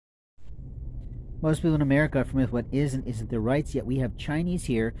Most people in America are familiar with what is and isn't their rights, yet we have Chinese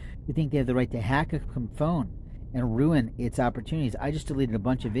here who think they have the right to hack a phone and ruin its opportunities. I just deleted a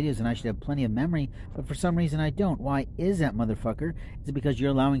bunch of videos and I should have plenty of memory, but for some reason I don't. Why is that, motherfucker? Is it because you're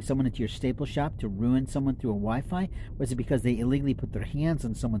allowing someone into your staple shop to ruin someone through a Wi-Fi? Or is it because they illegally put their hands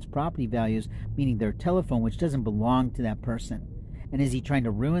on someone's property values, meaning their telephone, which doesn't belong to that person? And is he trying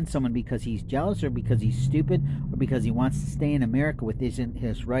to ruin someone because he's jealous, or because he's stupid, or because he wants to stay in America, which isn't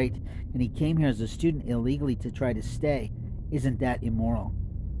his right, and he came here as a student illegally to try to stay? Isn't that immoral?